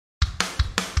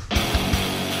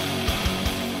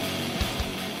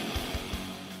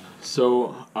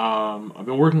I've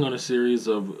been working on a series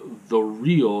of the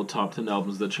real top 10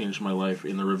 albums that changed my life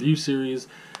in the review series.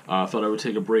 I thought I would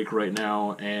take a break right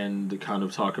now and kind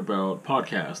of talk about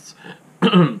podcasts.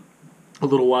 A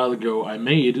little while ago, I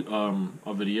made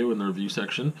a video in the review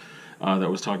section that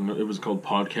was talking about, it was called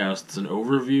Podcasts and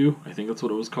Overview. I think that's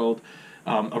what it was called.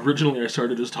 Originally, I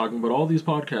started just talking about all these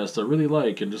podcasts I really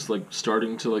like and just like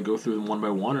starting to like go through them one by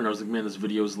one. And I was like, man, this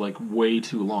video is like way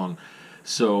too long.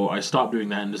 So I stopped doing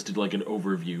that and just did like an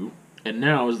overview. And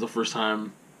now is the first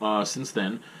time since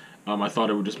then. I thought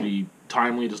it would just be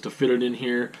timely just to fit it in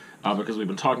here because we've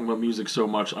been talking about music so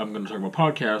much. I'm going to talk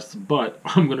about podcasts, but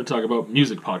I'm going to talk about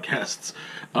music podcasts.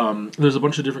 There's a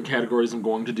bunch of different categories I'm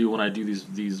going to do when I do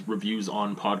these reviews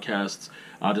on podcasts.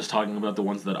 Just talking about the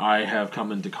ones that I have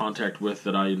come into contact with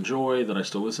that I enjoy, that I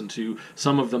still listen to.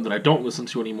 Some of them that I don't listen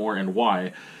to anymore and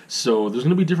why. So there's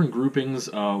going to be different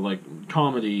groupings like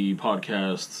comedy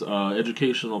podcasts,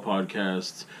 educational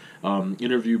podcasts,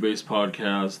 interview-based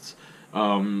podcasts.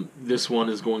 This one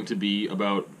is going to be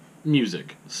about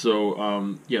music.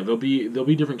 So there'll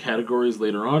be different categories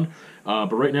later on.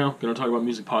 But right now, I'm going to talk about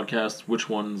music podcasts, which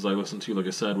ones I listen to, like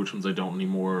I said, which ones I don't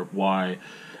anymore, why,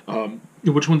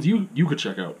 which ones you could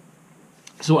check out.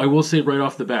 So I will say right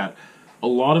off the bat, a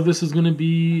lot of this is going to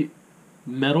be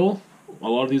metal. A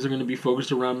lot of these are going to be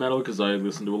focused around metal because I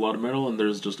listen to a lot of metal, and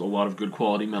there's just a lot of good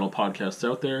quality metal podcasts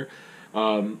out there.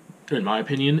 In my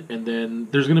opinion, and then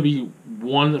there's going to be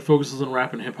one that focuses on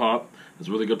rap and hip-hop. It's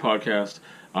a really good podcast.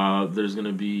 There's going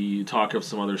to be talk of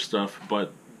some other stuff,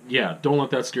 but yeah, don't let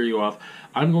that scare you off.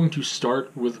 I'm going to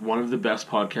start with one of the best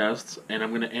podcasts, and I'm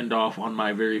going to end off on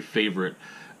my very favorite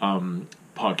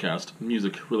podcast,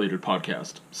 music-related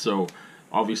podcast. So,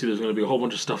 obviously, there's going to be a whole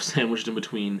bunch of stuff sandwiched in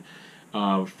between,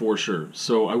 for sure.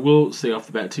 So, I will say off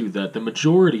the bat, too, that the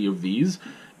majority of these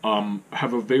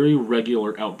have a very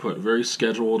regular output, very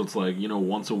scheduled. It's like,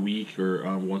 once a week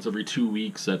or once every 2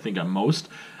 weeks, I think at most,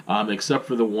 except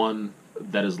for the one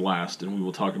that is last, and we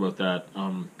will talk about that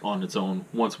on its own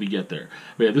once we get there.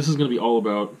 But yeah, this is going to be all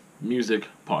about music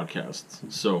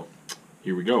podcasts. So,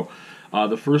 here we go.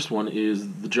 The first one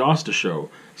is The Josta Show.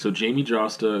 So Jamie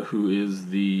Josta, who is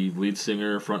the lead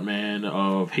singer, frontman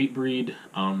of Hatebreed,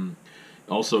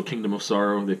 also Kingdom of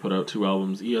Sorrow, they put out 2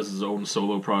 albums. He has his own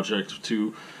solo project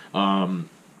too.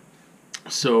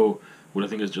 So what I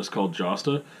think is just called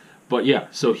Josta. But yeah,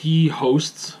 so he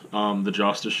hosts The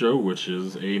Josta Show, which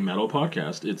is a metal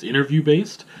podcast. It's interview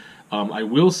based. I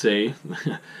will say,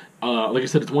 like I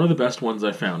said, it's one of the best ones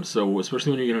I found. So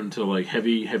especially when you get into like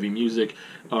heavy music,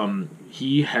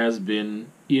 he has been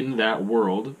in that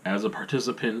world as a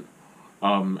participant,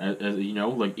 as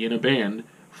like in a band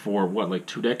for like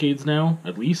 2 decades now,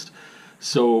 at least.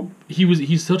 So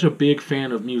he's such a big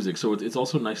fan of music, so it's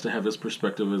also nice to have his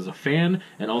perspective as a fan,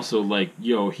 and also like,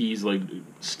 he's like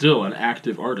still an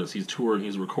active artist. He's touring,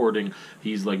 he's recording,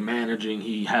 he's like managing,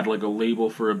 he had like a label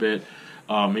for a bit.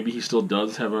 Maybe he still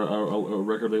does have a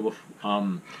record label.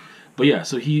 But yeah,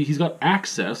 so he's got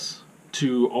access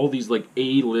to all these like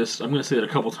A-list, I'm going to say that a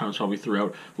couple times probably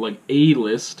throughout, like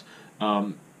A-list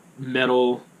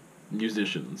metal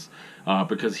musicians.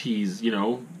 Because he's,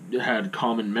 had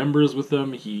common members with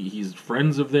them, he's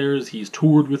friends of theirs, he's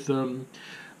toured with them.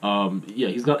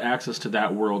 He's got access to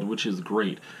that world, which is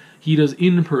great. He does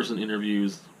in-person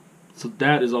interviews, so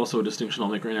that is also a distinction I'll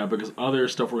make right now, because other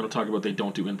stuff we're going to talk about, they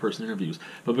don't do in-person interviews.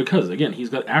 But because, again, he's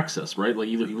got access, right? Like,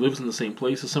 either he lives in the same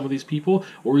place as some of these people,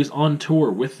 or he's on tour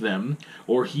with them,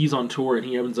 or he's on tour and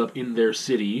he ends up in their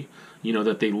city,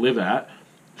 that they live at.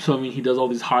 So, I mean, he does all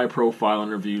these high-profile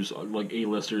interviews, like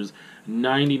A-listers.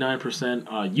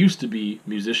 99% used to be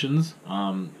musicians,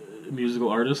 musical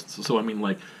artists. So, I mean,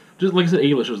 like, just like I said,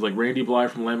 A-listers, like Randy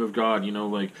Blythe from Lamb of God,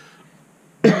 like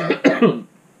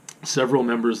several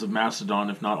members of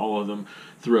Mastodon, if not all of them,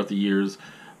 throughout the years.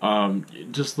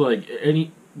 Just like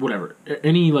any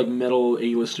like metal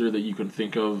A-lister that you can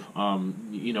think of.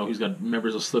 He's got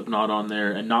members of Slipknot on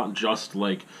there, and not just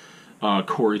like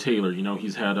Corey Taylor.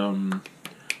 He's had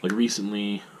like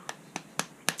recently,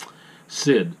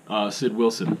 Sid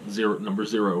Wilson, number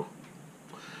 0,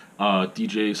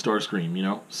 DJ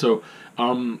Starscream, so,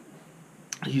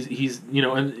 he's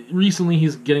and recently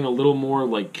he's getting a little more,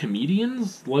 like,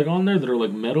 comedians, like, on there that are,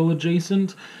 like, metal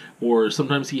adjacent, or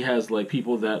sometimes he has, like,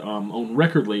 people that, own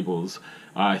record labels.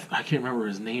 I can't remember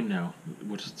his name now,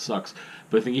 which sucks,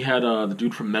 but I think he had, the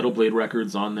dude from Metal Blade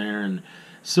Records on there, and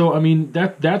so, I mean,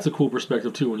 that's a cool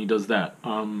perspective, too, when he does that.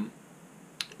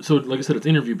 So, like I said, it's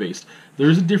interview-based.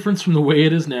 There's a difference from the way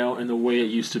it is now and the way it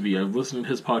used to be. I've listened to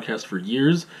his podcast for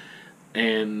years,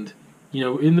 and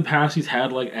in the past he's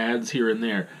had like ads here and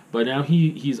there, but now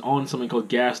he's on something called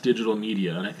Gas Digital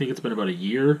Media, and I think it's been about a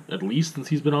year at least since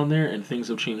he's been on there, and things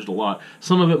have changed a lot.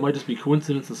 Some of it might just be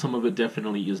coincidence, and some of it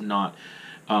definitely is not.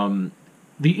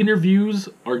 The interviews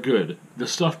are good. The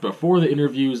stuff before the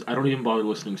interviews, I don't even bother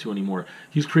listening to anymore.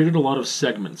 He's created a lot of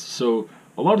segments, so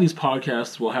a lot of these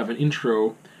podcasts will have an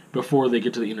intro before they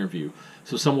get to the interview.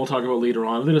 So some we'll talk about later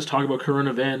on. They just talk about current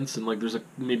events, and like there's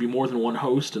maybe more than one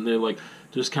host, and they're like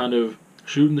just kind of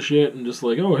shooting the shit and just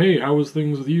like, oh hey, how was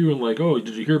things with you? And like, oh,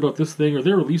 did you hear about this thing? Or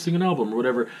they're releasing an album or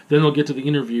whatever. Then they'll get to the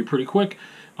interview pretty quick,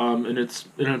 and it's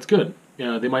good.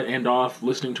 They might end off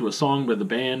listening to a song by the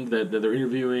band that they're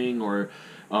interviewing, or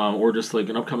just like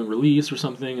an upcoming release or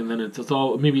something, and then it's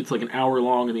all, maybe it's like an hour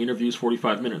long and the interview's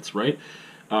 45 minutes, right?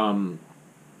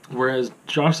 Whereas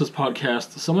Josh's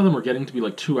podcast, some of them are getting to be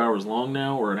like 2 hours long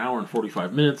now, or an hour and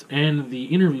 45 minutes, and the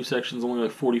interview section's only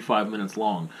like 45 minutes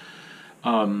long.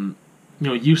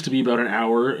 It used to be about an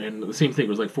hour, and the same thing, it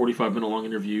was like 45-minute long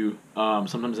interview,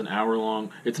 sometimes an hour long.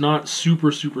 It's not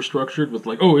super structured with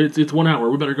like, oh, it's 1 hour,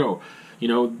 we better go.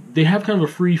 They have kind of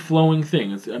a free-flowing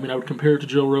thing. I would compare it to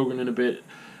Joe Rogan in a bit.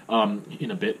 I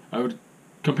would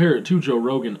compare it to Joe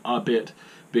Rogan a bit,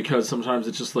 because sometimes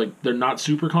it's just like they're not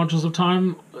super conscious of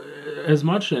time as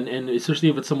much, and especially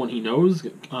if it's someone he knows,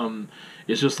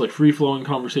 it's just like free-flowing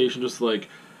conversation, just like,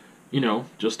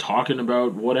 just talking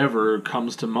about whatever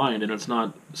comes to mind, and it's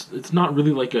not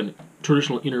really like a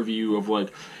traditional interview of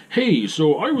like, hey,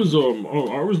 so I was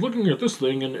looking at this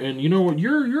thing, and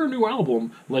your new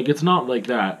album, like, it's not like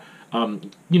that.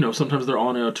 Sometimes they're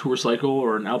on a tour cycle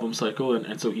or an album cycle,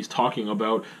 and so he's talking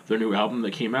about their new album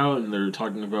that came out, and they're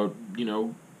talking about,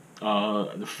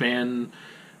 the fan,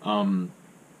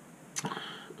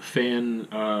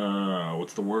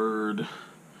 what's the word?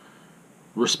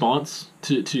 Response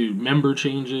to member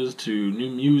changes, to new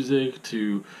music,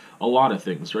 to a lot of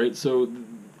things, right? So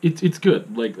it's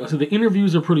good. Like, so the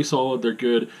interviews are pretty solid. They're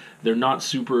good. They're not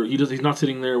super. He's not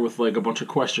sitting there with like a bunch of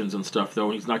questions and stuff,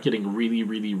 though. He's not getting really,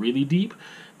 really, really deep.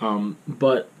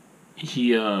 But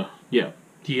he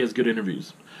has good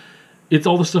interviews. It's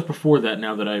all the stuff before that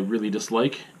now that I really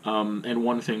dislike, and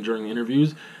one thing during the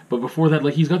interviews. But before that,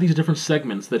 like, he's got these different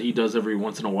segments that he does every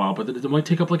once in a while, but it might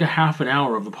take up like a half an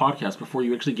hour of the podcast before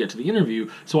you actually get to the interview,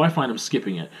 so I find him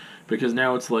skipping it. Because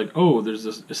now it's like, oh, there's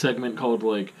this segment called,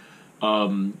 like,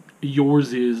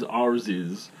 yours is, ours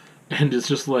is, and it's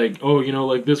just like, oh,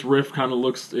 like, this riff kind of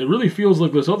looks, it really feels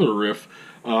like this other riff,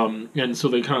 and so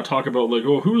they kind of talk about, like,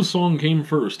 oh, whose song came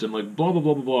first, and like, blah, blah,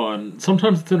 blah, blah, blah, and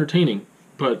sometimes it's entertaining,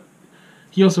 but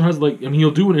he also has, like, he'll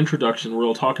do an introduction where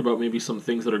he'll talk about maybe some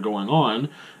things that are going on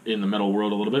in the metal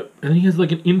world a little bit, and then he has,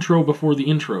 like, an intro before the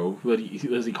intro,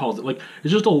 as he calls it. Like,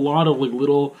 it's just a lot of, like,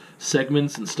 little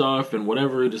segments and stuff and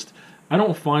whatever. I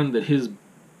don't find that his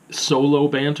solo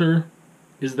banter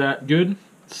is that good,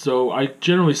 so I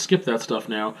generally skip that stuff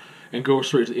now and go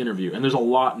straight to the interview. And there's a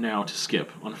lot now to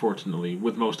skip, unfortunately,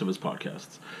 with most of his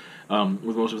podcasts,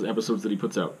 with most of his episodes that he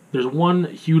puts out. There's one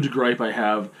huge gripe I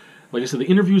have. Like I said, the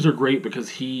interviews are great because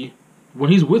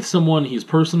when he's with someone, he's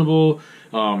personable,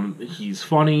 he's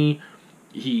funny,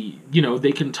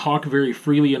 they can talk very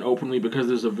freely and openly because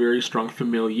there's a very strong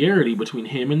familiarity between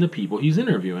him and the people he's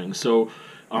interviewing. So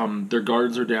their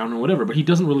guards are down and whatever, but he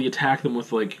doesn't really attack them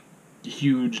with like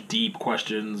huge, deep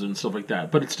questions and stuff like that.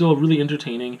 But it's still a really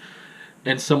entertaining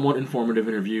and somewhat informative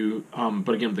interview.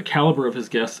 But again, the caliber of his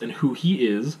guests and who he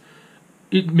is,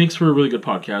 it makes for a really good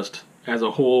podcast as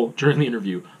a whole during the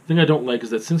interview. The thing I don't like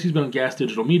is that since he's been on Gas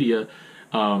Digital Media,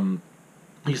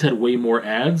 he's had way more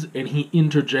ads, and he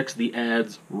interjects the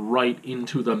ads right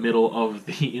into the middle of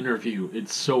the interview.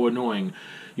 It's so annoying.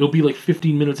 You'll be like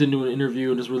 15 minutes into an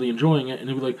interview and just really enjoying it, and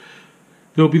it'll be like,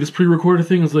 there'll be this pre-recorded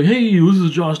thing. It's like, hey, this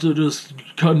is Josh just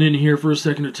cutting in here for a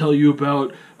second to tell you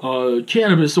about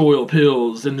cannabis oil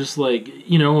pills, and just like,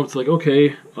 it's like,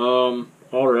 okay, all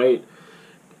right.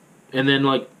 And then,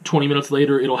 like, 20 minutes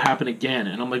later, it'll happen again.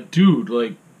 And I'm like, dude,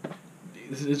 like,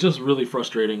 it's just really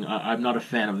frustrating. I'm not a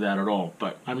fan of that at all.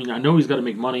 But, I mean, I know he's got to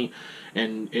make money,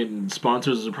 and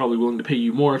sponsors are probably willing to pay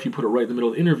you more if you put it right in the middle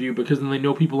of the interview, because then they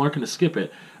know people aren't going to skip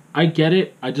it. I get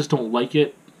it. I just don't like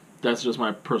it. That's just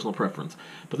my personal preference.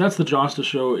 But that's the Josta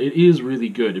Show. It is really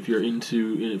good if you're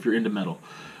into metal.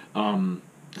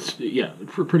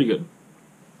 Pretty good.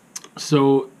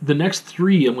 So, the next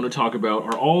three I'm going to talk about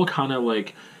are all kind of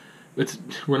like... we're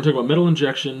going to talk about Metal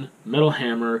Injection, Metal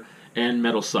Hammer, and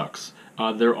Metal Sucks.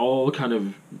 They're all kind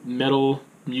of metal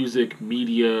music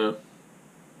media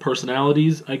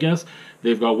personalities, I guess.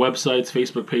 They've got websites,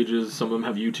 Facebook pages, some of them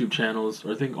have YouTube channels,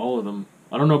 or I think all of them.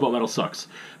 I don't know about Metal Sucks,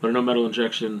 but I know Metal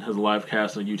Injection has a live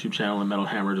cast on a YouTube channel, and Metal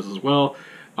Hammer does as well.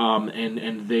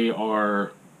 and they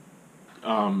are.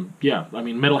 Yeah, I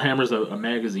mean, Metal Hammer's a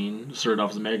magazine. Started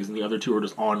off as a magazine. The other two are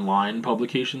just online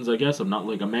publications, I guess. I'm not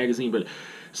like a magazine, but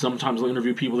sometimes they'll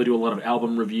interview people. They do a lot of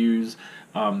album reviews.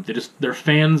 They're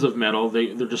fans of metal.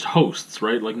 They're just hosts,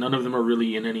 right? Like none of them are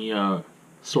really in any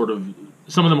sort of.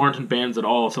 Some of them aren't in bands at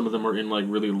all. Some of them are in like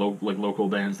really local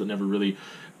bands that never really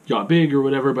got big or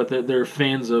whatever. But they're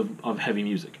fans of heavy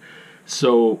music.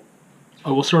 So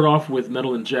I will start off with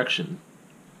Metal Injection.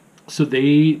 So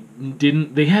they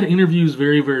had interviews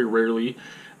very, very rarely.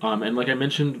 And like I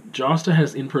mentioned, Josta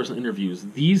has in-person interviews.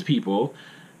 These people,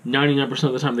 99%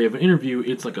 of the time they have an interview,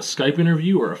 it's like a Skype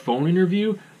interview or a phone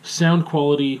interview. Sound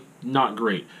quality, not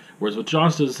great. Whereas with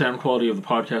Josta's sound quality of the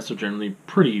podcasts are generally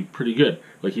pretty good.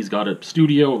 Like he's got a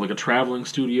studio, like a traveling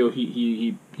studio.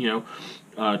 He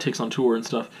takes on tour and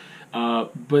stuff.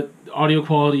 But audio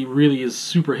quality really is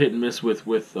super hit and miss with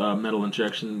Metal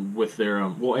Injection with their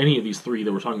any of these three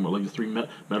that we're talking about, like the three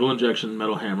Metal Injection,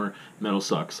 Metal Hammer, Metal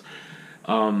Sucks.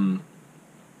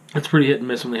 It's pretty hit and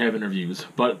miss when they have interviews,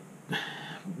 but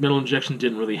Metal Injection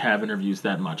didn't really have interviews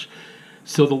that much.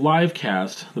 So the live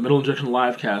cast, the Metal Injection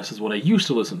live cast, is what I used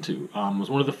to listen to. It was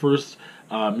one of the first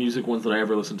music ones that I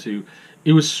ever listened to.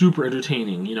 It was super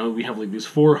entertaining. You know, we have like these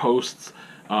four hosts.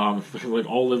 Like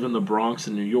all live in the Bronx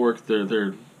in New York.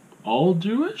 They're all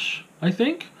Jewish, I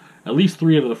think. At least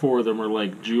 3 out of the 4 of them are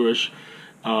like Jewish.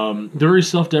 They're very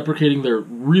self-deprecating. They're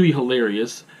really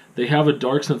hilarious. They have a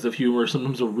dark sense of humor,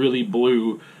 sometimes a really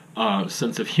blue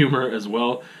sense of humor as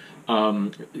well.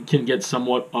 Can get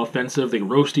somewhat offensive. They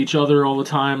roast each other all the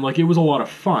time. Like it was a lot of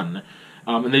fun.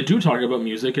 And they do talk about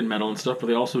music and metal and stuff, but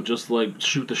they also just like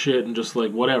shoot the shit and just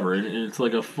like whatever. And it's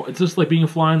like it's just like being a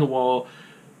fly on the wall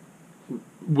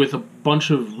with a bunch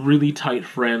of really tight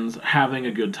friends having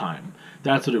a good time.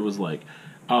 That's what it was like.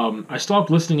 I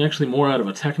stopped listening actually more out of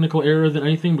a technical error than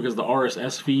anything because the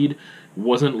RSS feed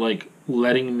wasn't like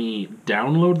letting me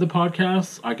download the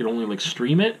podcasts. I could only like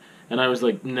stream it, and I was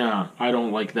like, nah, I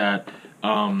don't like that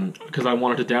because I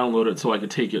wanted to download it so I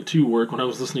could take it to work when I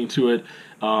was listening to it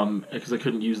because I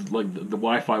couldn't use like the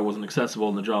Wi-Fi wasn't accessible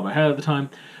in the job I had at the time.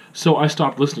 So I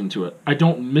stopped listening to it. I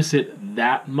don't miss it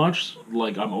that much.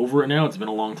 Like, I'm over it now. It's been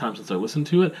a long time since I listened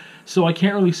to it. So I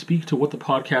can't really speak to what the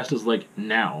podcast is like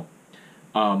now.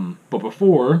 But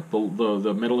before,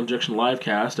 the Metal Injection live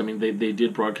cast, I mean, they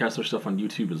did broadcast their stuff on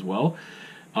YouTube as well.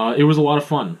 It was a lot of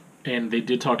fun. And they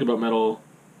did talk about metal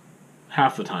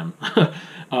half the time.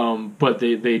 But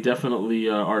they definitely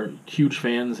are huge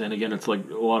fans. And again, it's like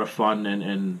a lot of fun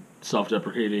and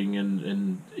self-deprecating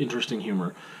and interesting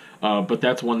humor. But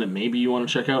that's one that maybe you want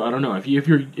to check out. I don't know if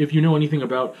you know anything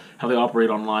about how they operate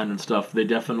online and stuff. They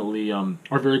definitely are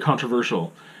very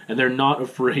controversial, and they're not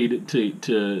afraid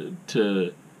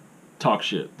to talk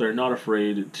shit. They're not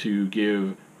afraid to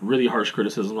give really harsh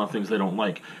criticism on things they don't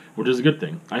like, which is a good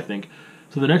thing, I think.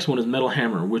 So the next one is Metal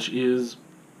Hammer, which is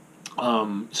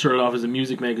started off as a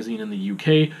music magazine in the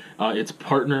UK. Its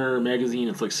partner magazine,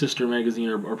 its like sister magazine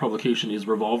or publication is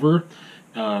Revolver,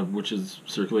 which is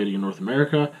circulating in North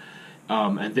America.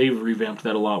 And they've revamped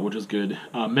that a lot, which is good.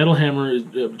 Metal Hammer is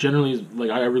generally like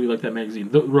I really like that magazine.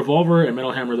 The Revolver and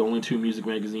Metal Hammer are the only 2 music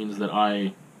magazines that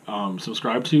I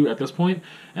subscribe to at this point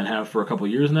and have for a couple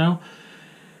of years now.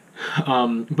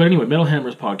 But anyway, Metal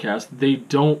Hammer's podcast, they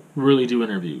don't really do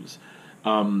interviews.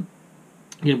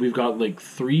 We've got like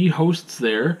 3 hosts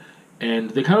there, and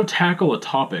they kind of tackle a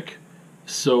topic.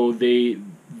 So they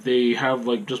have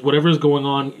like just whatever's going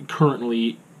on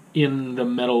currently in the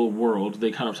metal world.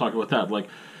 They kind of talk about that. Like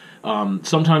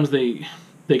sometimes they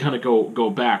kind of go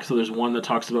back. So there's one that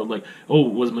talks about like, oh,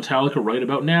 was Metallica right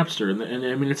about Napster? And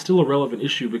I mean, it's still a relevant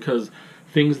issue because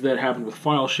things that happened with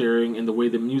file sharing and the way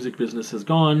the music business has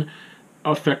gone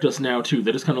affect us now too.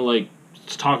 They just kind of like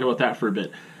just talk about that for a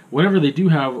bit. Whenever they do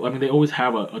have, I mean, they always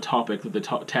have a topic that they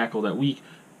tackle that week.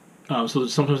 So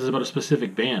sometimes it's about a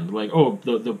specific band, like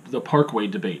the Parkway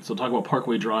debate. So talk about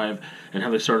Parkway Drive and how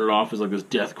they started off as like this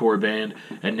deathcore band,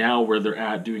 and now where they're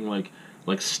at doing like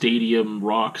stadium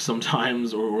rock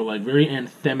sometimes, or like very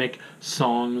anthemic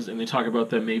songs, and they talk about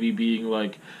them maybe being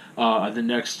like the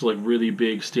next like really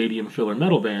big stadium filler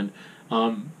metal band.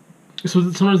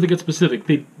 So sometimes they get specific.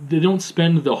 They don't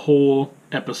spend the whole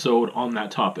episode on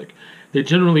that topic. They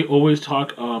generally always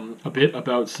talk a bit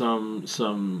about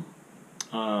some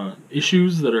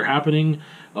issues that are happening,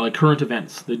 like current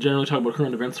events. They generally talk about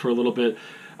current events for a little bit.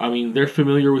 I mean, they're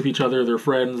familiar with each other. They're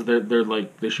friends. They're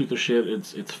like they shoot the shit.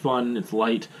 It's fun. It's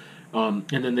light. And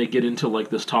then they get into like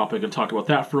this topic and talk about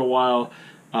that for a while.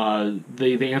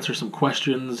 They answer some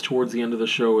questions towards the end of the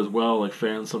show as well. Like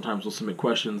fans sometimes will submit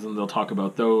questions and they'll talk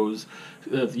about those.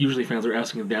 Usually fans are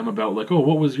asking them about like, oh,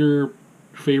 what was your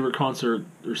favorite concert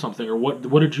or something, or what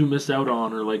did you miss out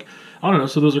on, or like, I don't know.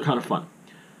 So those are kind of fun.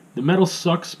 The Metal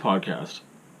Sucks podcast.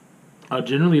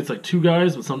 Generally, it's like two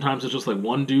guys, but sometimes it's just like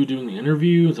one dude doing the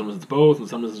interview, and sometimes it's both, and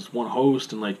sometimes it's just one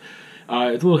host, and like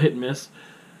it's a little hit and miss.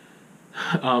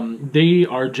 They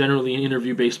are generally an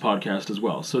interview-based podcast as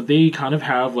well, so they kind of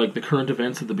have like the current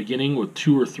events at the beginning with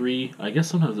two or three. I guess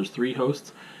sometimes there's three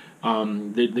hosts.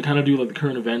 They kind of do like the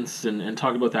current events and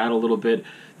talk about that a little bit.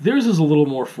 Theirs is a little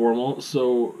more formal,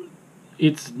 so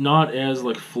it's not as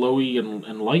like flowy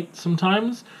and light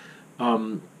sometimes.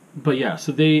 But yeah,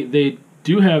 so they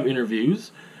do have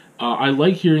interviews. I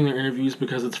like hearing their interviews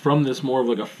because it's from this more of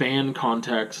like a fan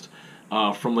context,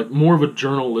 from like more of a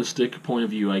journalistic point of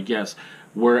view, I guess.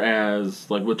 Whereas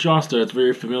like with Josta, it's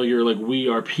very familiar, like we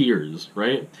are peers,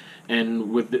 right?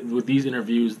 And with these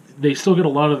interviews, they still get a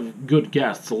lot of good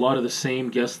guests, a lot of the same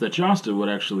guests that Josta would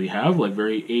actually have, like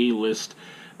very A-list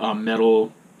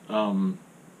metal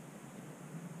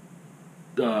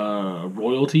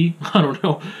royalty. I don't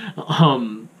know.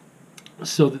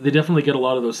 So they definitely get a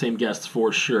lot of those same guests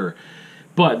for sure.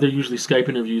 But they're usually Skype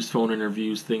interviews, phone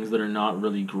interviews, things that are not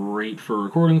really great for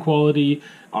recording quality.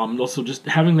 Also, just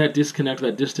having that disconnect,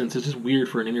 that distance, is just weird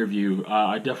for an interview.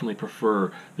 I definitely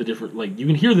prefer the different, like, you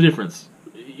can hear the difference,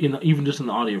 even just in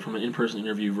the audio from an in-person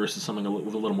interview versus something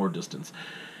with a little more distance.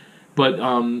 But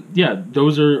yeah,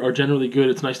 those are generally good.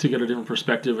 It's nice to get a different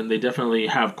perspective, and they definitely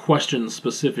have questions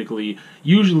specifically.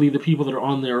 Usually, the people that are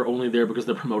on there are only there because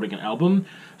they're promoting an album.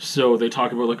 So they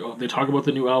talk about they talk about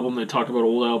the new album, they talk about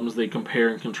old albums, they compare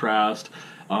and contrast.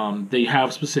 They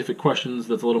have specific questions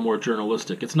that's a little more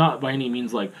journalistic. It's not by any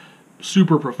means like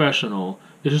super professional.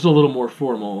 It's just a little more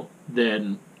formal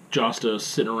than Josta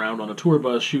sitting around on a tour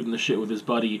bus shooting the shit with his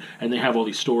buddy, and they have all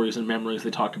these stories and memories they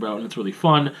talk about, and it's really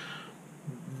fun.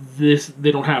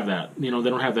 They don't have that, they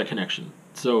don't have that connection.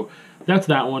 So that's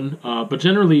that one. But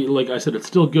generally, like I said, it's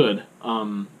still good.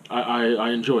 I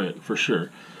enjoy it for sure.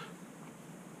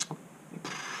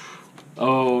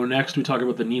 Oh, next we talk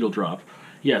about the Needle Drop.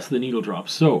 Yes, the Needle Drop.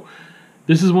 So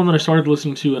this is one that I started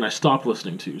listening to and I stopped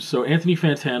listening to. So Anthony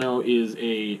Fantano is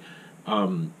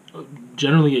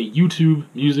generally a YouTube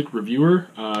music reviewer.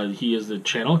 He has a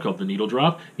channel called The Needle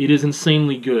Drop. It is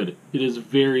insanely good. It is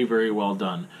very, very well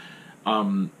done.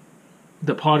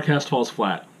 The podcast falls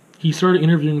flat. He started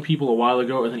interviewing people a while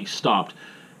ago and then he stopped.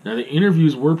 Now the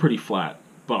interviews were pretty flat,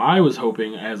 but I was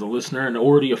hoping as a listener and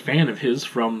already a fan of his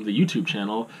from the YouTube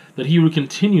channel that he would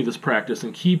continue this practice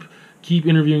and keep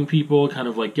interviewing people, kind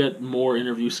of like get more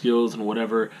interview skills and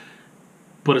whatever,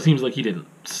 but it seems like he didn't.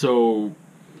 So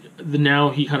now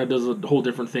he kind of does a whole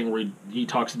different thing where he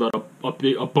talks about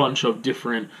a bunch of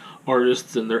different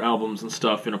artists and their albums and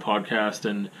stuff in a podcast,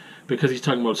 and because he's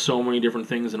talking about so many different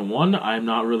things in one, I'm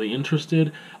not really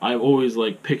interested. I always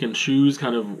like pick and choose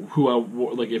kind of who I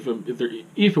like if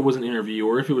it was an interview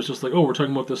or if it was just like, oh, we're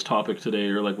talking about this topic today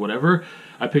or like whatever.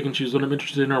 I pick and choose what I'm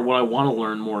interested in or what I want to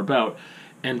learn more about.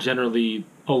 And generally,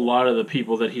 a lot of the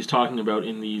people that he's talking about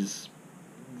in these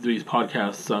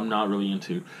podcasts, I'm not really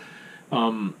into.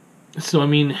 So I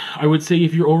mean, I would say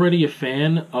if you're already a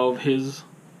fan of his,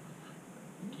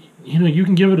 you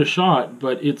can give it a shot,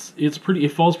 but it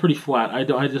falls pretty flat.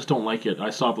 I just don't like it. I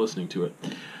stopped listening to it.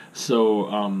 So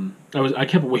I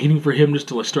kept waiting for him just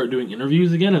to like start doing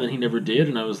interviews again, and then he never did,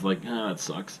 and I was like, that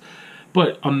sucks.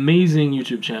 But amazing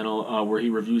YouTube channel where he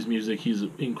reviews music. He's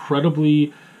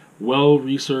incredibly well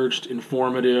researched,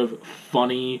 informative,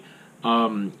 funny.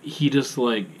 He just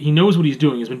he knows what he's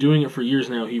doing. He's been doing it for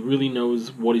years now. He really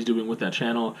knows what he's doing with that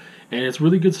channel, and it's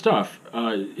really good stuff.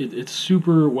 It's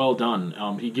super well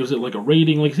done. He gives it like a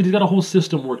rating. Like I said, he's got a whole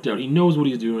system worked out. He knows what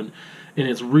he's doing, and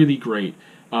it's really great.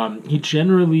 He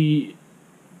generally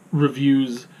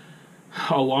reviews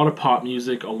a lot of pop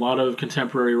music, a lot of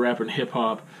contemporary rap and hip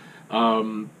hop.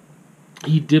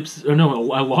 He dips, a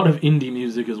lot of indie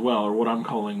music as well, or what I'm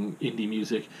calling indie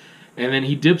music. And then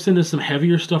he dips into some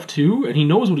heavier stuff too, and he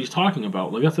knows what he's talking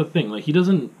about. Like, that's the thing. Like, he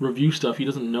doesn't review stuff he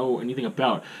doesn't know anything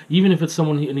about. Even if it's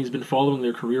someone and he's been following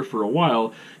their career for a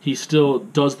while, he still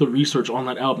does the research on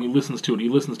that album. He listens to it,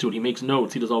 he makes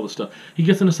notes, he does all this stuff. He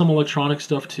gets into some electronic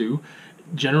stuff too.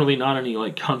 Generally not any,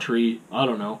 like, country, I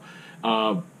don't know.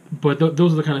 But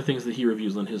those are the kind of things that he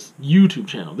reviews on his YouTube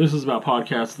channel. This is about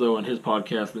podcasts, though, and his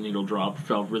podcast, The Needle Drop,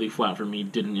 felt really flat for me.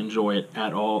 Didn't enjoy it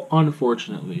at all,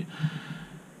 unfortunately.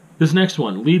 This next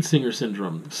one, Lead Singer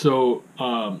Syndrome. So,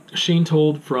 Shane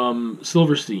Told from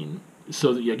Silverstein.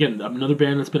 So, again, another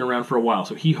band that's been around for a while.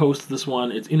 So he hosts this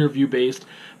one. It's interview-based.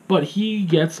 But he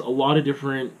gets a lot of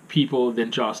different people than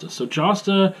Josta. So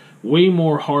Josta, way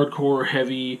more hardcore,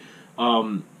 heavy,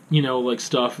 like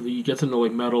stuff. He gets into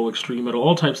like metal, extreme metal,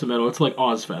 all types of metal. It's like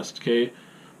Ozfest, okay?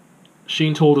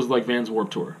 Shane Told is like Vans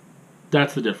Warped Tour.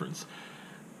 That's the difference.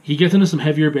 He gets into some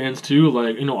heavier bands too,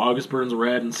 like, August Burns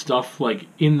Red and stuff like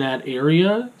in that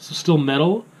area. So still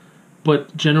metal,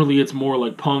 but generally it's more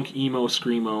like punk, emo,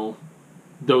 screamo,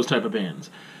 those type of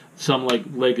bands. Some like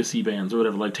legacy bands or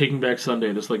whatever, like Taking Back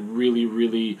Sunday. This like really,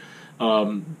 really,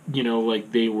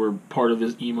 like they were part of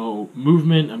this emo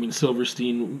movement. I mean,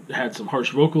 Silverstein had some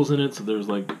harsh vocals in it, so there's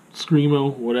like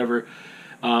screamo, whatever.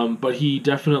 But he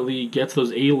definitely gets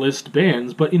those A-list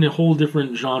bands, but in a whole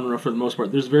different genre for the most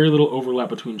part. There's very little overlap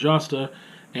between Josta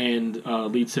and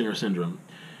lead singer Syndrome.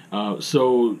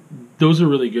 So those are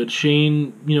really good.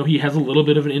 Shane, he has a little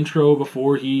bit of an intro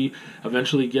before he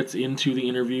eventually gets into the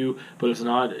interview, but it's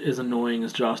not as annoying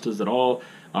as Josta's at all.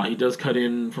 He does cut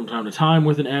in from time to time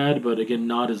with an ad, but again,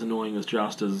 not as annoying as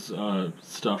Josta's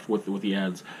stuff with the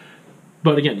ads.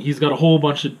 But again, he's got a whole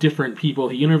bunch of different people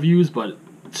he interviews, but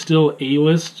still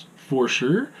A-list for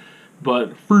sure.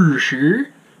 But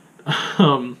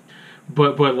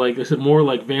but like I said, more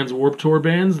like Vans Warped Tour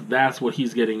bands. That's what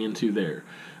he's getting into there.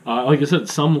 Like I said,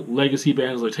 some legacy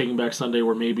bands like Taking Back Sunday,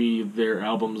 where maybe their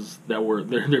albums that were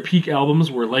their peak albums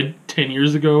were like 10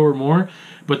 years ago or more,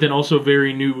 but then also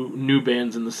very new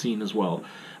bands in the scene as well.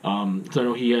 So I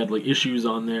know he had like Issues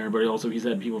on there, but he's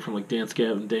had people from like Dance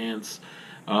Gavin Dance.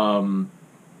 Like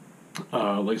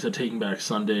I said, Taking Back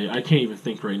Sunday. I can't even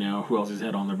think right now who else he's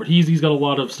had on there, but he's got a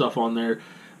lot of stuff on there.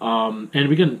 And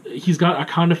again, he's got a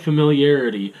kind of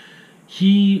familiarity.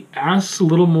 He asks a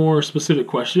little more specific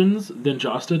questions than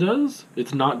Josta does.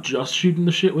 It's not just shooting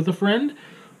the shit with a friend,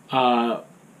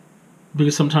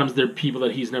 because sometimes they're people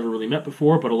that he's never really met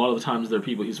before, but a lot of the times they're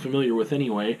people he's familiar with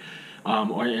anyway,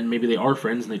 and maybe they are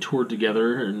friends and they toured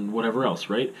together and whatever else,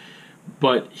 right?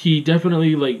 But he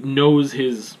definitely like knows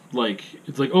his like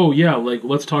it's like, oh yeah, like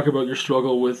let's talk about your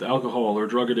struggle with alcohol or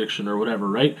drug addiction or whatever,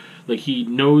 right? Like he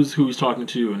knows who he's talking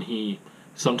to, and he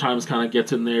sometimes kind of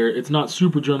gets in there. It's not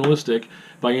super journalistic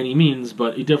by any means,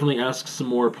 but he definitely asks some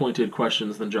more pointed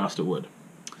questions than Josta would.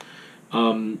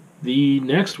 The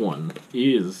next one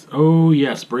is, oh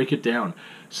yes, Break It Down.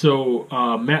 So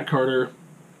Matt Carter,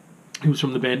 who's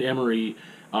from the band Emery,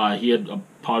 he had a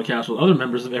podcast with other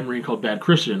members of Emery called Bad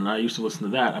Christian, and I used to listen to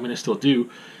that. I mean, I still do.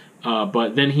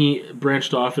 But then he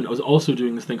branched off and was also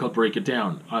doing this thing called Break It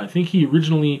Down. I think he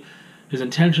originally, his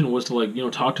intention was to like,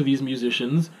 talk to these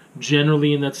musicians,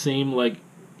 generally in that same like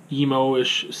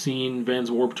emo-ish scene,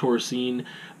 Vans Warped Tour scene.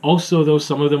 Also, though,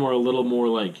 some of them are a little more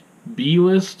like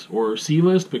B-list or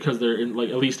C-list because they're in like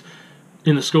at least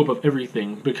in the scope of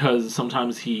everything, because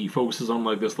sometimes he focuses on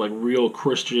like this like real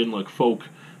Christian like folk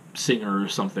singer or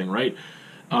something, right?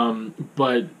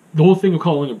 But the whole thing of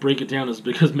calling it Break It Down is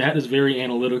because Matt is very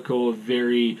analytical,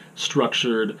 very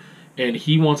structured, and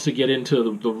he wants to get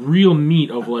into the real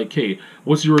meat of like, hey,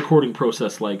 what's your recording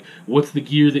process like? What's the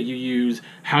gear that you use?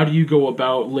 How do you go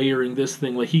about layering this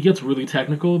thing? Like, he gets really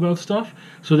technical about stuff,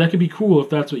 so that could be cool if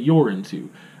that's what you're into.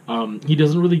 He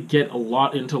doesn't really get a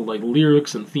lot into like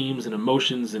lyrics and themes and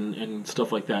emotions and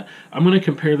stuff like that. I'm going to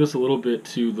compare this a little bit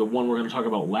to the one we're going to talk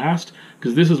about last,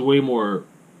 because this is way more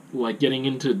like getting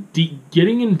in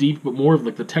deep, but more of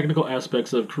like the technical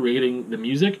aspects of creating the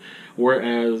music,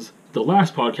 whereas the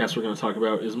last podcast we're going to talk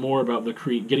about is more about the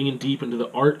getting in deep into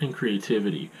the art and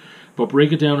creativity. But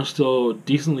Break It Down is still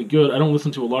decently good. I don't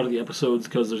listen to a lot of the episodes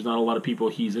because there's not a lot of people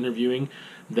he's interviewing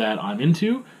that I'm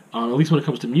into, at least when it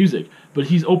comes to music. But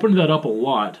he's opened that up a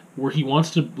lot, where he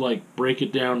wants to like break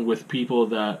it down with people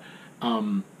that,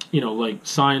 like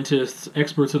scientists,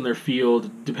 experts in their field,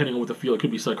 depending on what the field. It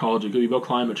could be psychology, it could be about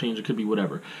climate change, it could be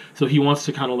whatever. So he wants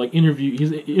to kind of like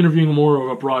he's interviewing more of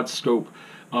a broad scope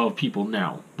of people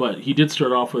now. But he did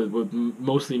start off with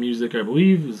mostly music, I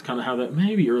believe, is kind of how that,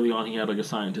 maybe early on he had like a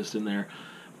scientist in there.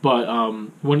 But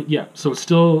so it's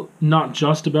still not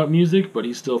just about music, but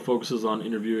he still focuses on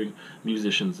interviewing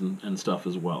musicians and stuff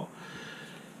as well.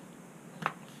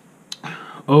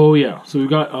 Oh yeah, so we've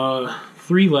got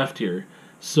 3 left here.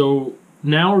 So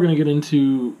now we're going to get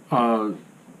into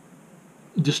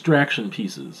Distraction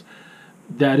Pieces.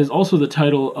 That is also the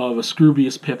title of a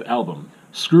Scroobius Pip album.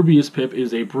 Scroobius Pip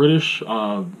is a British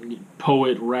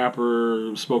poet,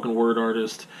 rapper, spoken word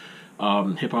artist,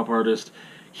 hip-hop artist.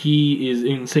 He is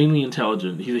insanely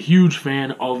intelligent. He's a huge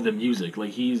fan of the music.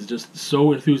 Like, he's just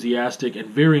so enthusiastic and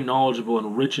very knowledgeable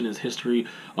and rich in his history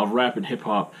of rap and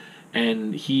hip-hop.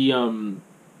 And he's an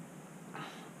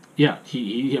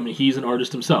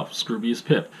artist himself, Scroobius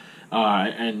Pip.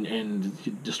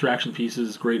 And Distraction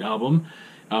Pieces, great album.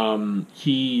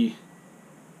 He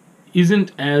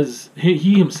isn't as...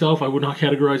 He himself, I would not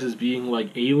categorize as being, like,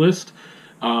 A-list,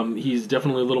 He's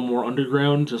definitely a little more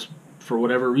underground, just for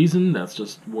whatever reason. That's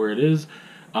just where it is.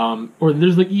 Or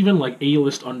there's like even like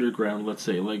A-list underground, let's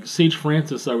say, like Sage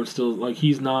Francis. I would still like,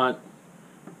 he's not,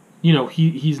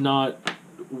 he's not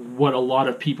what a lot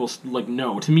of people like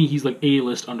know. To me, he's like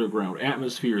A-list underground.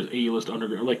 Atmosphere is A-list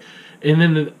underground. Like, and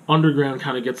then the underground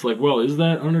kind of gets like, well, is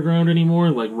that underground anymore?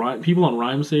 Like people on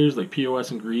Rhymesayers like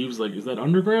POS and Greaves, like, is that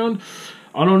underground?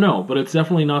 I don't know, but it's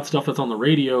definitely not stuff that's on the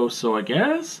radio. So I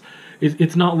guess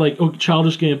it's not like, oh,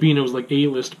 Childish Gambino was like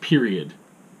A-list period,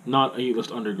 not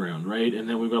A-list underground, right? And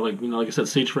then we've got like, like I said,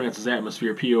 Sage Francis,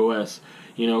 Atmosphere, POS,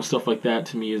 stuff like that.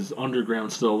 To me is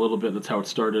underground still a little bit. That's how it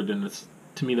started, and it's,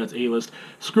 to me, that's A-list.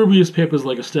 Scroobius Pip is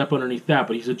like a step underneath that,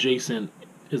 but he's adjacent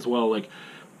as well. Like,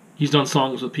 he's done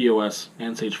songs with POS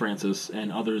and Sage Francis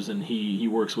and others, and he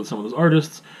works with some of those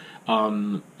artists.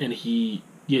 And he's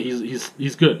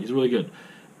good. He's really good.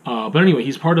 But anyway,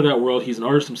 he's part of that world. He's an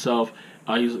artist himself.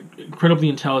 He's incredibly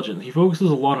intelligent. He focuses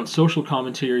a lot on social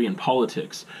commentary and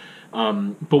politics.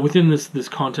 But within this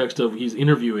context of he's an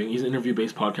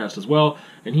interview-based podcast as well,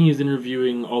 and he is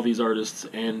interviewing all these artists,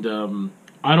 and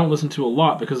I don't listen to a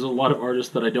lot because there's a lot of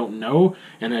artists that I don't know,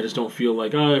 and I just don't feel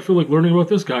like, I feel like learning about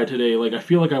this guy today. Like, I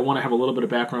feel like I want to have a little bit of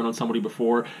background on somebody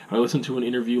before I listen to an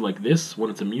interview like this,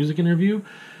 when it's a music interview.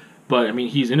 But, I mean,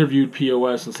 he's interviewed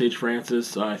POS and Sage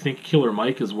Francis, I think Killer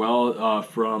Mike as well,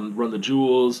 from Run the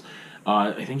Jewels.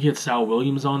 I think he had Sal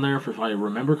Williams on there, if I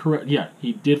remember correct. Yeah,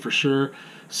 he did for sure.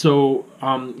 So,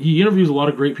 he interviews a lot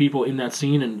of great people in that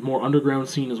scene and more underground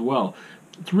scene as well.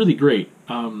 It's really great.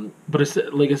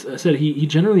 But like I said, he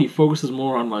generally focuses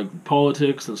more on like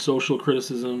politics and social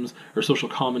criticisms or social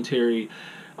commentary.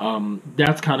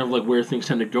 That's kind of like where things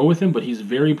tend to go with him. But he's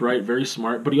very bright, very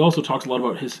smart. But he also talks a lot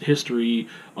about his history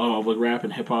of like rap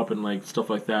and hip hop and like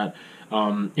stuff like that.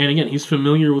 And again, he's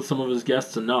familiar with some of his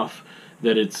guests enough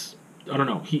that it's, I don't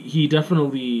know. He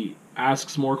definitely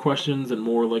asks more questions and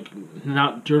more like,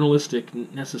 not journalistic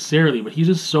necessarily, but he's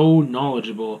just so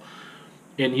knowledgeable.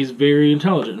 And he's very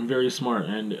intelligent and very smart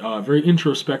and very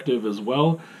introspective as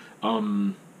well.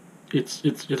 It's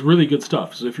really good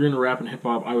stuff. So if you're into rap and hip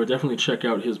hop, I would definitely check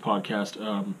out his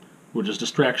podcast, which is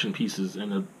Distraction Pieces,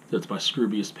 and that's by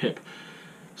Scroobius Pip.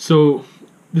 So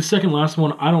the second last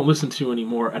one I don't listen to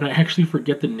anymore, and I actually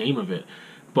forget the name of it,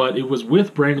 but it was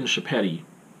with Brandon Chiappetti,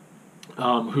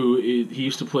 he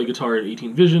used to play guitar at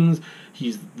 18 Visions.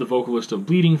 He's the vocalist of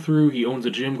Bleeding Through. He owns a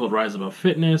gym called Rise Above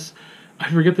Fitness. I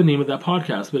forget the name of that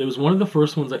podcast, but it was one of the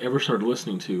first ones I ever started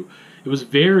listening to. It was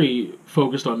very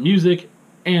focused on music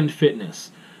and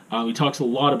fitness. He talks a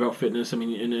lot about fitness. I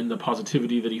mean, and the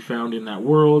positivity that he found in that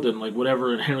world, and like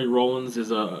whatever. And Henry Rollins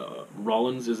is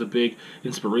a big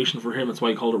inspiration for him. That's why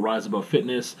he called it Rise Above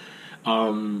Fitness.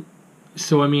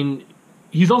 So I mean,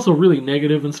 he's also really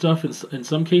negative and stuff in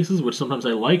some cases, which sometimes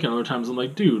I like, and other times I'm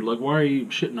like, dude, like, why are you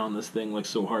shitting on this thing like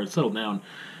so hard? Settle down.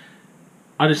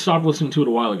 I just stopped listening to it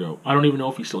a while ago. I don't even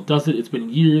know if he still does it. It's been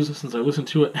years since I listened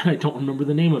to it, and I don't remember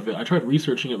the name of it. I tried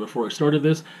researching it before I started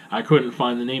this. I couldn't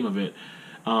find the name of it.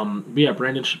 But yeah,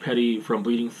 Brandon Chiappetti from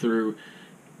Bleeding Through.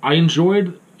 I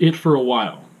enjoyed it for a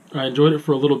while. I enjoyed it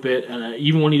for a little bit, and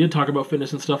even when he did talk about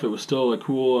fitness and stuff, it was still like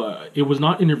cool. It was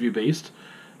not interview-based.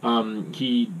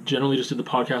 He generally just did the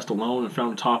podcast alone and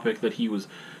found a topic that he was,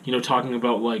 talking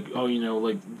about, like, oh,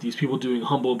 like these people doing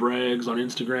humble brags on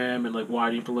Instagram, and like, why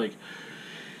do you have to like...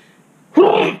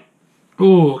 Oh,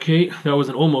 okay, that was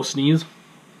an almost sneeze.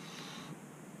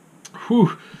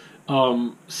 Whew.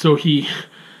 So he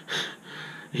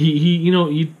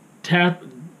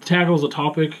tackles a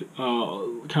topic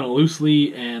kind of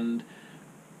loosely and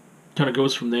kind of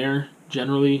goes from there.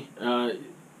 Generally,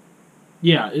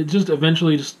 yeah, it just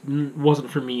eventually just wasn't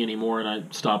for me anymore, and I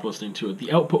stopped listening to it.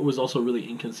 The output was also really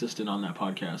inconsistent on that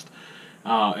podcast,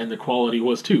 and the quality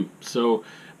was too. So.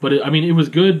 But it was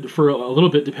good for a little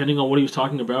bit, depending on what he was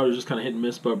talking about. It was just kind of hit and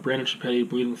miss. But Brandon Chiappetti,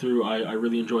 Bleeding Through, I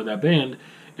really enjoyed that band.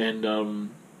 And,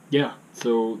 yeah.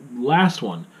 So, last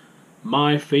one.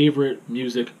 My favorite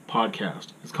music podcast.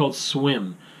 It's called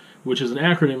SWIM, which is an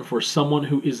acronym for Someone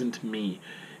Who Isn't Me.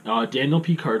 Daniel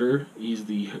P. Carter, he's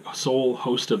the sole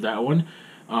host of that one.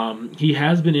 He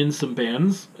has been in some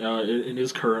bands, and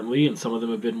is currently, and some of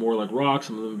them have been more like rock,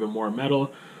 some of them have been more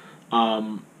metal.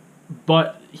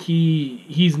 But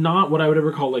he's not what I would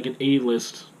ever call like an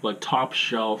A-list, like top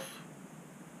shelf,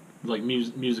 like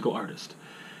musical artist.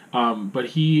 But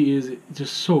he is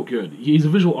just so good. He's a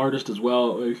visual artist as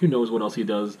well. Who knows what else he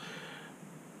does?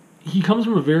 He comes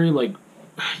from a very like,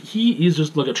 he is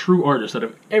just like a true artist out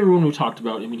of everyone we talked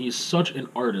about. I mean, he's such an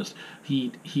artist.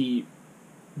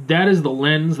 That is the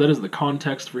lens, that is the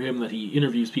context for him that he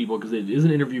interviews people, because it is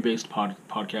an interview-based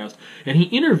podcast, and he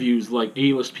interviews like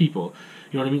A-list people.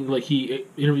 You know what I mean? Like he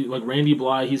interviewed like Randy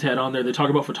Bly. He's had on there. They talk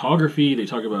about photography. They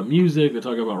talk about music. They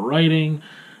talk about writing.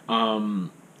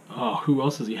 Who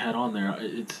else has he had on there?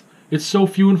 It's so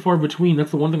few and far between.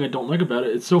 That's the one thing I don't like about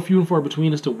it. It's so few and far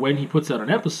between as to when he puts out an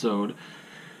episode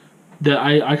that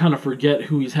I kind of forget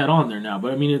who he's had on there now.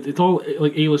 But I mean, it's all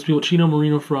like A-list people. Chino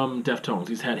Marino from Deftones.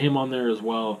 He's had him on there as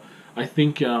well. I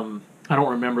think I don't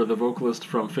remember the vocalist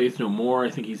from Faith No More. I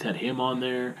think he's had him on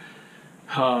there.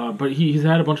 But he's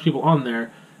had a bunch of people on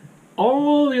there.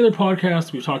 All the other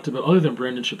podcasts we've talked about, other than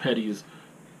Brandon Chapetti's,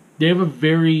 they have a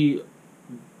very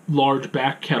large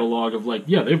back catalog of like,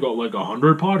 yeah, they've got like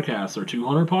 100 podcasts or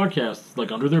 200 podcasts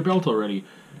like under their belt already.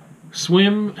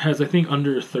 Swim has, I think,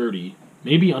 under 30,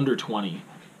 maybe under 20,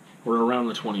 or around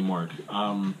the 20 mark.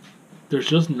 There's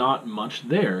just not much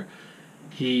there.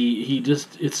 He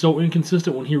just, it's so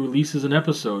inconsistent when he releases an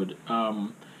episode.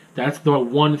 That's the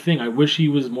one thing. I wish he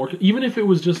was more, even if it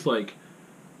was just like,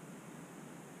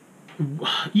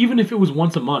 even if it was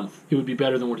once a month, it would be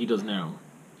better than what he does now.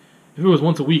 If it was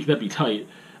once a week, that'd be tight.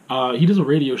 He does a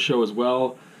radio show as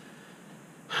well.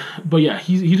 But yeah,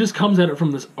 he just comes at it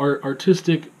from this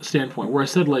artistic standpoint, where I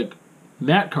said, like,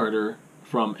 Matt Carter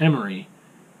from Emory,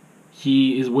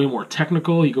 he is way more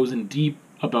technical. He goes in deep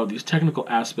about these technical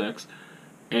aspects.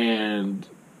 And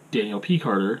Daniel P.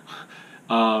 Carter,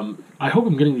 I hope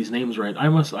I'm getting these names right.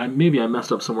 Maybe I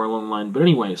messed up somewhere along the line. But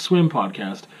anyway, Swim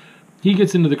Podcast, he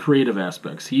gets into the creative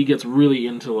aspects. He gets really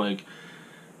into, like,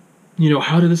 you know,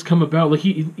 how did this come about? Like,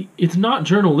 it's not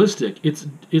journalistic. It's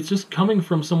just coming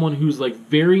from someone who's, like,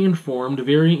 very informed,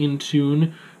 very in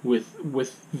tune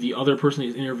with the other person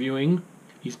he's interviewing.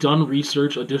 He's done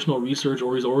research, additional research,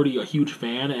 or he's already a huge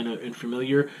fan and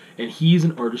familiar, and he's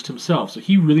an artist himself. So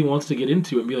he really wants to get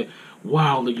into it and be like,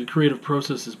 wow, like, your creative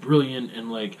process is brilliant,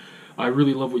 and, like, I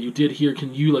really love what you did here.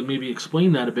 Can you, like, maybe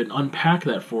explain that a bit and unpack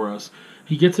that for us?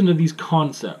 He gets into these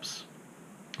concepts.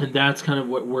 And that's kind of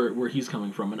where he's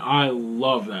coming from. And I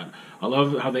love that. I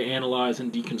love how they analyze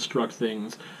and deconstruct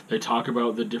things. They talk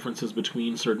about the differences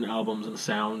between certain albums and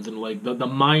sounds and like the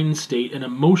mind state and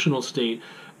emotional state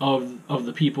of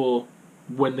the people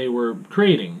when they were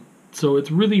creating. So it's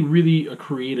really, really a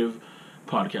creative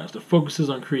podcast. It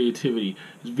focuses on creativity.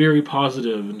 It's very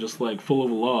positive and just like full of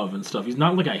love and stuff. He's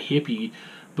not like a hippie,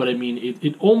 but I mean,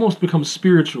 it almost becomes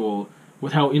spiritual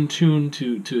with how in tune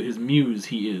to his muse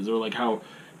he is, or like how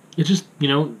it's just, you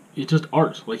know, it's just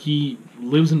art. Like, he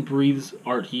lives and breathes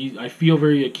art. I feel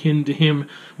very akin to him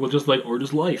with just, like, art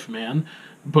is life, man.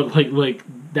 But, like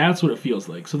that's what it feels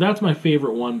like. So that's my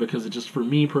favorite one because it just, for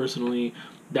me personally,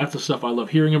 that's the stuff I love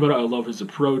hearing about. I love his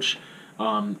approach.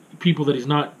 People that he's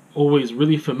not always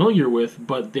really familiar with,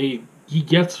 but he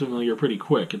gets familiar pretty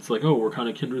quick. It's like, oh, we're kind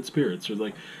of kindred spirits. Or,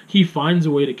 like, he finds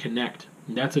a way to connect.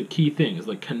 And that's a key thing, is,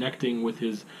 like, connecting with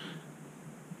his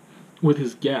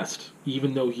guest,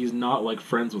 even though he's not, like,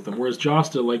 friends with them. Whereas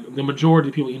Josta, like, the majority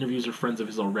of people he interviews are friends of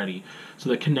his already, so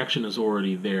the connection is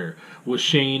already there. With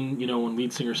Shane, you know, in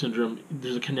Lead Singer Syndrome,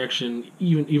 there's a connection,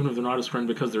 even if they're not his friend,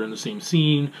 because they're in the same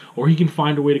scene, or he can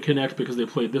find a way to connect because they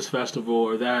played this festival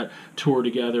or that tour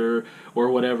together, or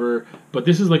whatever. But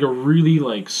this is, like, a really,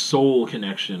 like, soul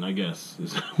connection, I guess,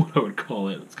 is what I would call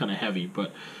it. It's kind of heavy,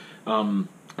 but,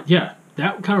 yeah.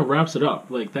 That kind of wraps it up.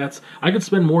 Like, I could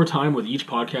spend more time with each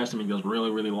podcast. I mean, it goes really,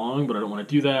 really long, but I don't want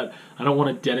to do that. I don't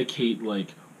want to dedicate,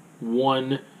 like,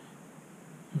 one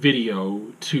video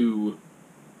to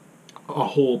a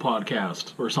whole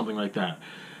podcast or something like that.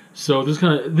 So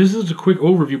this is a quick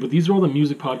overview, but these are all the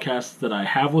music podcasts that I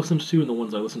have listened to and the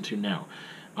ones I listen to now.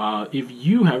 If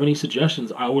you have any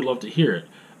suggestions, I would love to hear it.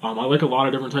 I like a lot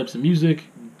of different types of music.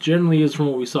 Generally, is from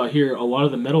what we saw here, a lot of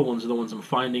the metal ones are the ones I'm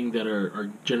finding that are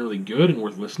generally good and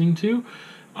worth listening to.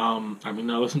 I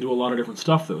mean, I listen to a lot of different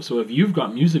stuff, though. So if you've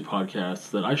got music podcasts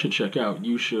that I should check out,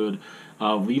 you should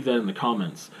leave that in the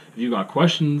comments. If you've got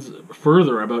questions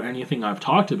further about anything I've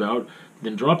talked about,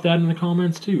 then drop that in the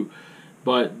comments, too.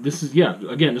 But this is, yeah,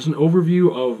 again, just an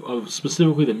overview of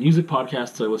specifically the music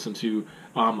podcasts I listen to.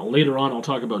 Later on, I'll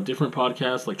talk about different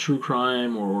podcasts like true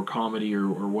crime or comedy or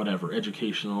whatever,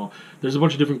 educational. There's a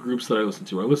bunch of different groups that I listen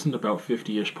to. I listen to about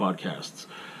 50-ish podcasts,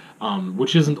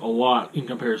 which isn't a lot in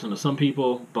comparison to some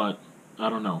people, but I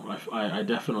don't know. I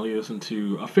definitely listen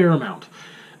to a fair amount.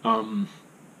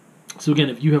 So again,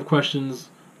 if you have questions,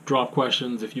 drop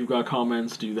questions. If you've got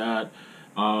comments, do that.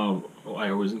 I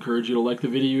always encourage you to like the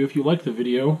video if you like the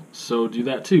video, so do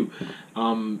that too.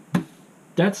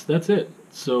 That's it.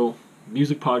 So,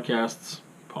 music podcasts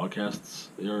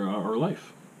are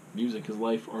life. Music is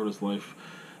life, art is life.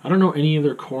 I don't know any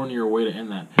other cornier way to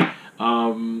end that.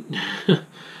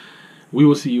 We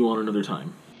will see you on another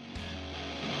time.